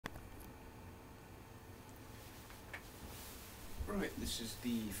Right, this is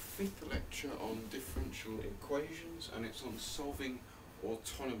the 5th lecture on differential equations, and it's on solving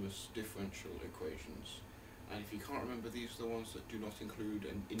autonomous differential equations. And if you can't remember, these are the ones that do not include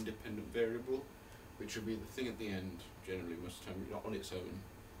an independent variable, which will be the thing at the end, generally most of the time, not on its own.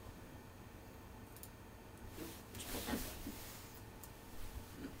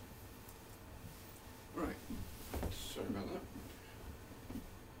 Right, sorry about that.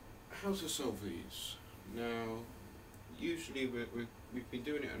 How to solve these? Now, usually we've been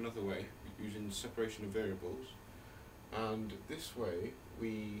doing it another way, using separation of variables, and this way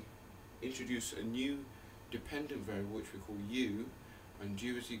we introduce a new dependent variable which we call u, and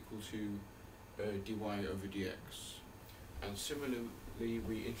u is equal to dy over dx. And similarly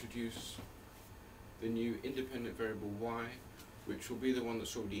we introduce the new independent variable y, which will be the one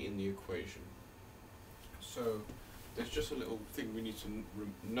that's already in the equation. So there's just a little thing we need to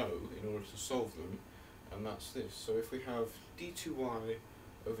know in order to solve them, and that's this. So if we have d2y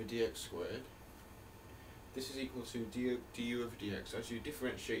over dx squared, this is equal to du over dx. As you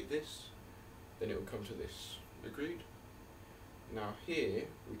differentiate this, then it will come to this. Agreed? Now here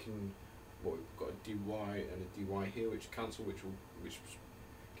we can, well, we've got a dy and a dy here which cancel, which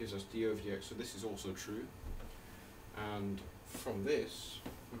gives us du over dx, so this is also true. And from this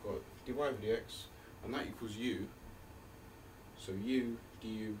we've got dy over dx, and that equals u, so u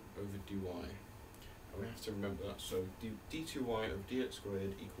du over dy. And we have to remember that, so d2y over dx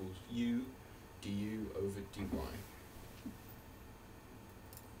squared equals u du over dy.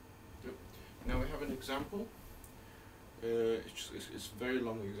 Yep. Now we have an example. It's a very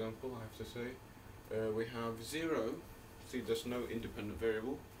long example, I have to say. We have 0, see there's no independent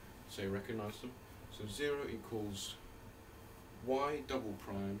variable, so recognize them. So 0 equals y double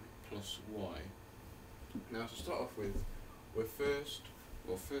prime plus y. Now to start off with, first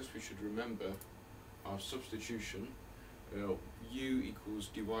we should remember our substitution. U equals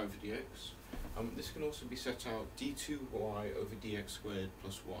dy over dx. This can also be set out d2y over dx squared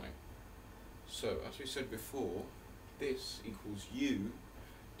plus y. So as we said before, this equals u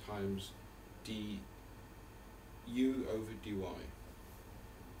times du over dy.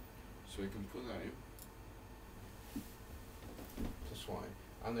 So we can put that in, plus y.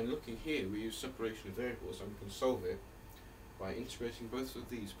 And then looking here, we use separation of variables, and we can solve it by integrating both of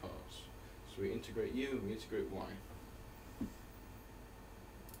these parts. So we integrate u and we integrate y.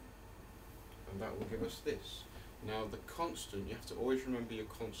 And that will give us this. Now the constant, you have to always remember your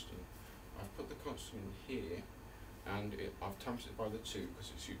constant. I've put the constant in here, and I've times it by the 2,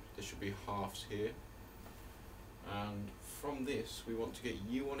 because there should be halves here. And from this we want to get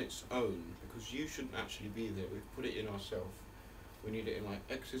u on its own, because u shouldn't actually be there. We've put it in ourselves. We need it in like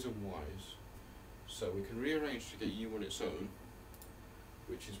x's and y's. So we can rearrange to get u on its own,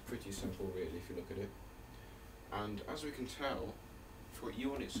 which is pretty simple really if you look at it. And as we can tell, for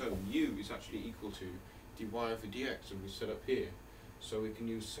u on its own, u is actually equal to dy over dx, and we set up here. So we can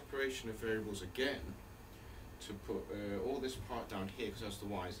use separation of variables again to put all this part down here, because that's the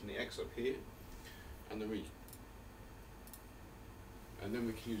y's, and the x up here, and then we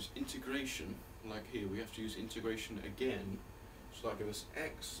can use integration, like here we have to use integration again, so that gives us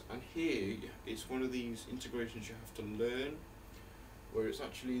x, and here it's one of these integrations you have to learn, where it's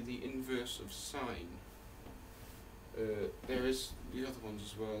actually the inverse of sine. There is the other ones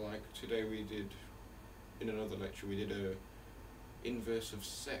as well, like today we did, in another lecture we did a inverse of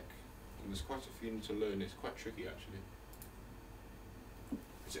sec, and there's quite a few you need to learn. It's quite tricky actually.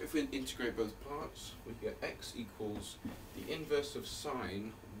 So if we integrate both parts, we get x equals the inverse of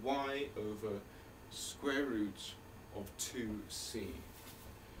sine y over square root of 2c.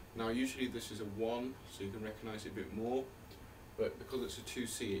 Now usually this is a 1, so you can recognize it a bit more, but because it's a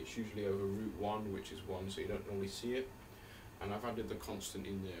 2c, it's usually over root 1, which is 1, so you don't normally see it. And I've added the constant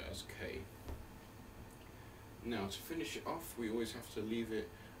in there as k. Now to finish it off, we always have to leave it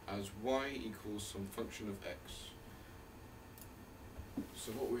as y equals some function of x.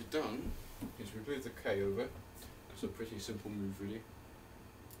 So what we've done is we've moved the k over. That's a pretty simple move really.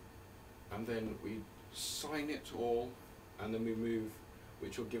 And then we sine it all, and then we move,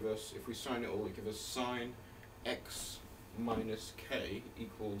 which will give us, if we sine it all, it gives us sine x minus k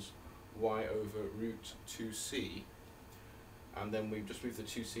equals y over root 2c. And then we've just moved the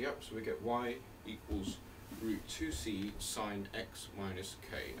 2c up, so we get y equals root 2c sine x minus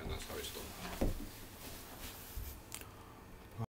k, and that's how it's done.